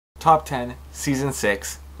Top 10, Season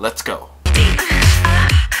 6. Let's go.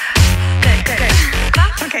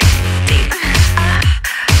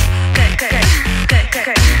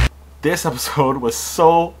 This episode was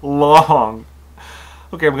so long.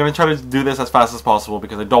 Okay, I'm gonna try to do this as fast as possible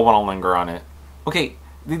because I don't want to linger on it. Okay,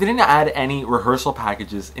 they didn't add any rehearsal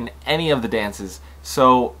packages in any of the dances,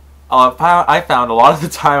 so I found a lot of the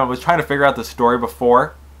time I was trying to figure out the story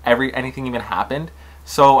before anything even happened.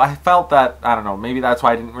 So I felt that, I don't know, maybe that's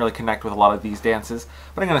why I didn't really connect with a lot of these dances,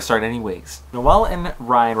 but I'm going to start anyways. Noelle and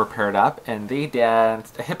Ryan were paired up, and they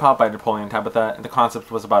danced a hip-hop by Napoleon Tabitha, and the concept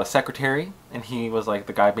was about a secretary, and he was like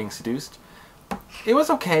the guy being seduced. It was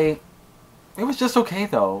okay. It was just okay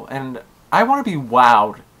though, and I want to be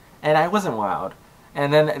wowed, and I wasn't wowed.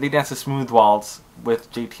 And then they danced a smooth waltz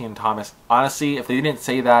with JT and Thomas. Honestly, if they didn't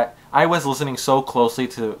say that, I was listening so closely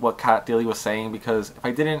to what Kat Dilly was saying, because if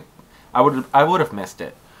I didn't, I would have missed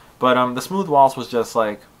it. But the smooth waltz was just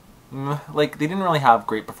like they didn't really have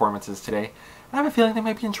great performances today. I have a feeling they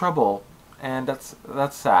might be in trouble, and that's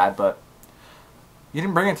sad. But you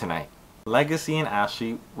didn't bring it tonight. Legacy and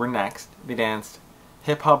Ashleigh were next. They danced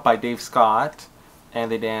Hip Hop by Dave Scott,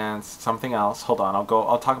 and they danced something else. Hold on,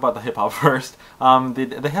 I'll talk about the hip hop first.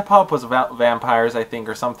 The hip hop was about vampires, I think,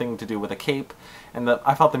 or something to do with a cape. And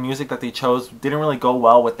I felt the music that they chose didn't really go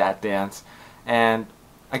well with that dance. And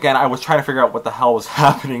again, I was trying to figure out what the hell was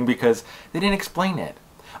happening because they didn't explain it.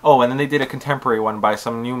 Oh, and then they did a contemporary one by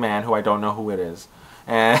some new man who I don't know who it is.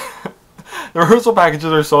 And the rehearsal packages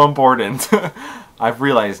are so important. I've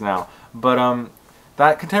realized now. But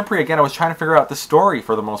that contemporary, again, I was trying to figure out the story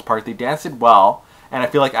for the most part. They danced it well, and I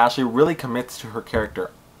feel like Ashleigh really commits to her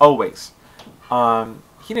character. Always.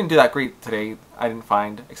 He didn't do that great today, I didn't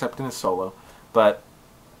find, except in his solo. But,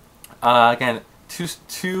 again,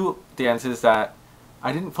 two dances that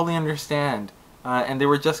I didn't fully understand, and they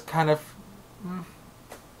were just kind of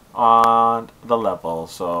on the level,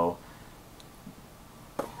 so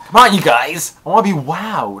come on you guys, I want to be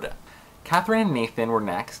wowed. Kathryn and Nathan were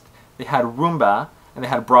next. They had Rumba, and they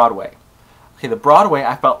had Broadway. Okay, the Broadway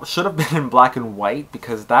I felt should have been in black and white,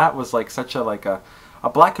 because that was like such a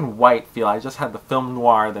black and white feel. I just had the film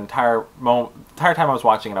noir the entire time I was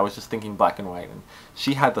watching it. I was just thinking black and white, and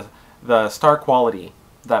she had the star quality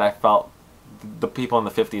that I felt the people in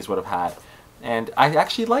the 50s would have had. And I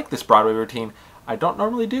actually like this Broadway routine. I don't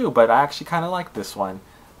normally do, but I actually kind of like this one,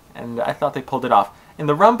 and I thought they pulled it off. In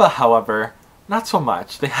the Rumba, however, not so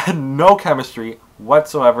much. They had no chemistry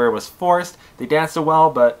whatsoever. It was forced. They danced it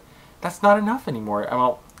well, but that's not enough anymore.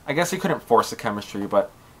 Well, I guess they couldn't force the chemistry,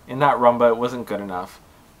 but in that Rumba it wasn't good enough.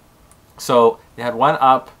 So they had one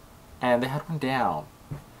up and they had one down.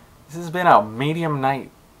 This has been a medium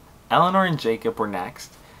night. Ellenore and Jakob were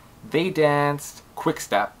next. They danced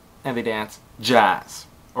Quickstep, and they danced jazz,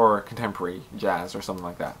 or contemporary jazz, or something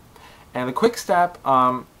like that. And the Quickstep,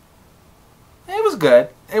 it was good.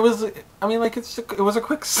 It was, I mean, like, it was a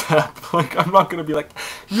Quickstep. Like, I'm not gonna be like,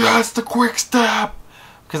 yes, the Quickstep,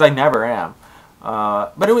 because I never am.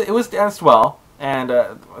 But it was danced well, and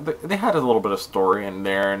they had a little bit of story in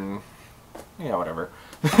there, and yeah, whatever.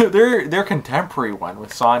 their contemporary one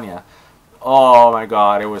with Sonya. Oh my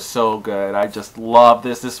god, it was so good. I just love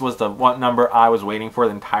this. This was the one number I was waiting for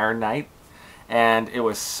the entire night, and it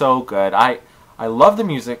was so good. I love the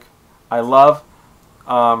music. I love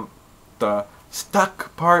the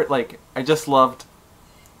stuck part. Like, I just loved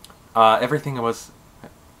everything. It was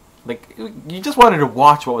like, you just wanted to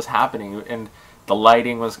watch what was happening, and the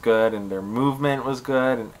lighting was good, and their movement was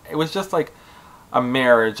good, and it was just like a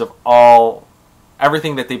marriage of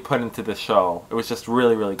everything that they put into the show. It was just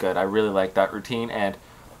really, really good. I really like that routine, and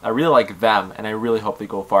I really like them, and I really hope they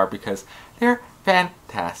go far because they're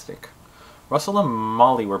fantastic. Russell and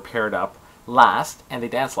Mollee were paired up last, and they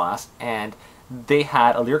danced last, and they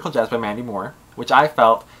had a Lyrical Jazz by Mandy Moore, which I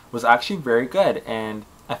felt was actually very good, and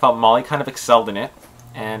I felt Mollee kind of excelled in it,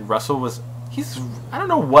 and Russell was, I don't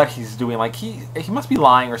know what he's doing, like he must be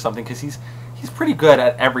lying or something, because he's pretty good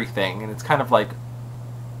at everything, and it's kind of like,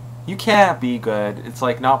 you can't be good. It's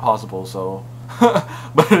like not possible, so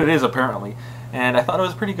but it is apparently. And I thought it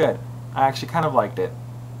was pretty good. I actually kind of liked it.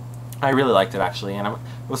 I really liked it actually, and I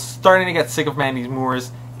was starting to get sick of Mandy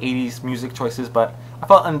Moore's 80s music choices, but I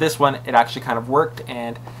felt in this one it actually kind of worked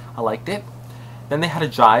and I liked it. Then they had a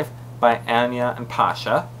Jive by Anya and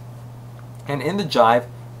Pasha. And in the Jive,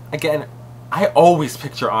 again, I always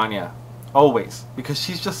picture Anya. Always. Because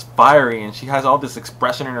she's just fiery and she has all this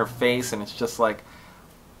expression in her face, and it's just like,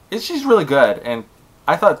 she's really good. And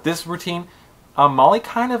I thought this routine, Mollee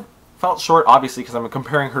kind of felt short, obviously, because I'm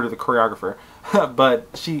comparing her to the choreographer. But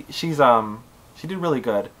she did really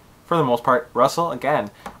good for the most part. Russell,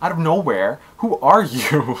 again, out of nowhere. Who are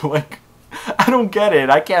you? Like, I don't get it.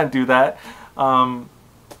 I can't do that. I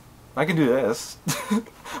can do this.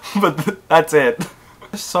 But that's it.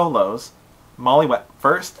 Solos. Mollee went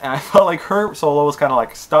first, and I felt like her solo was kind of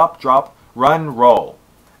like stop, drop, run, roll.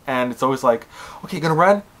 And it's always like, okay, gonna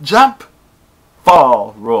run, jump,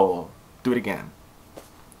 fall, roll. Do it again.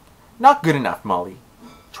 Not good enough, Mollee.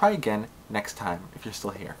 Try again next time if you're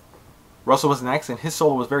still here. Russell was next, and his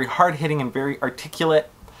solo was very hard-hitting and very articulate.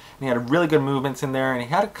 And he had really good movements in there, and he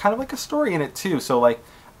had kind of like a story in it too. So like,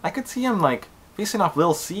 I could see him like facing off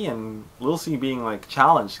Lil C, and Lil C being like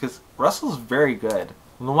challenged, because Russell's very good.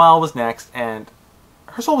 Noelle was next, and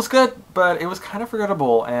her solo was good, but it was kind of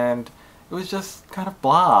forgettable, and it was just kind of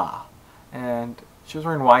blah. And she was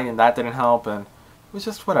wearing white, and that didn't help, and it was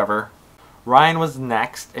just whatever. Ryan was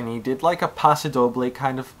next, and he did like a Pasha doble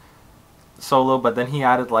kind of solo, but then he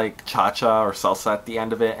added like cha-cha or salsa at the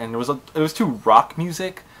end of it, and it was too rock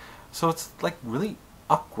music, so it's like really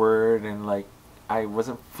awkward, and like I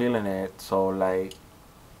wasn't feeling it, so like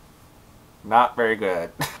not very good.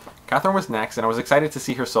 Kathryn was next, and I was excited to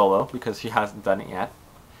see her solo because she hasn't done it yet.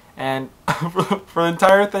 And for the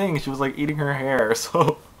entire thing, she was like eating her hair,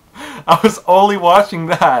 so I was only watching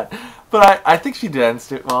that. But I think she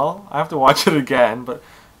danced it well. I have to watch it again, but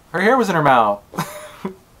her hair was in her mouth.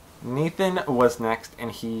 Nathan was next,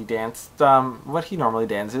 and he danced what he normally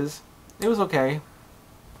dances. It was okay.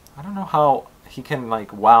 I don't know how he can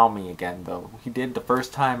like wow me again though. He did the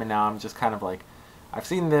first time, and now I'm just kind of like, I've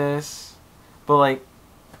seen this, but like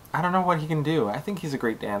I don't know what he can do. I think he's a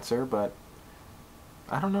great dancer, but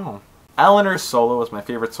I don't know. Ellenor's solo was my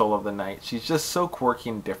favorite solo of the night. She's just so quirky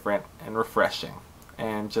and different and refreshing,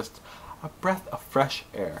 and just a breath of fresh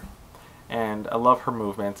air. And I love her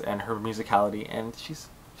movements and her musicality, and she's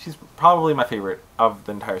probably my favorite of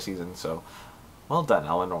the entire season, so well done,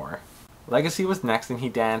 Ellenore. Legacy was next, and he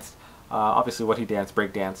danced, obviously what he danced,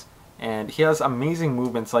 breakdance, and he has amazing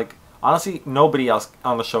movements. Like, honestly, nobody else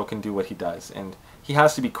on the show can do what he does, and he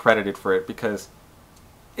has to be credited for it because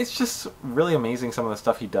it's just really amazing some of the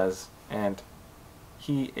stuff he does, and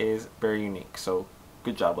he is very unique, so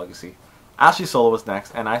good job, Legacy. Ashleigh's solo was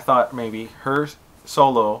next, and I thought maybe her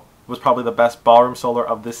solo was probably the best ballroom solo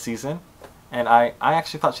of this season, and I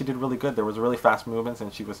actually thought she did really good. There was really fast movements,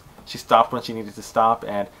 and she stopped when she needed to stop,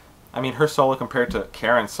 and I mean her solo compared to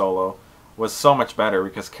Karen's solo was so much better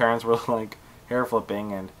because Karen's were like hair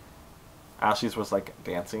flipping and Ashleigh's was like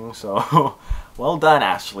dancing, so well done,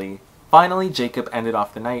 Ashleigh. Finally, Jakob ended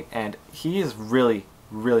off the night, and he is really,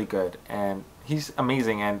 really good, and he's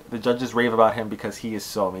amazing, and the judges rave about him because he is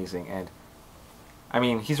so amazing, and I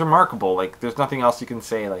mean, he's remarkable. Like, there's nothing else you can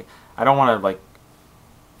say. Like, I don't want to like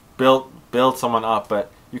build someone up,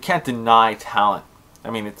 but you can't deny talent. I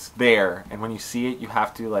mean, it's there, and when you see it, you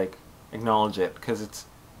have to like acknowledge it because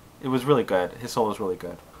it was really good. His solo was really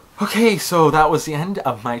good. Okay, so that was the end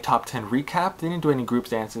of my top 10 recap. They didn't do any group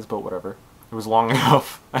dances, but whatever. It was long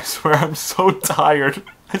enough. I swear I'm so tired.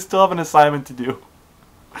 I still have an assignment to do.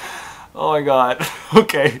 Oh my god.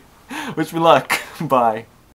 Okay. Wish me luck. Bye.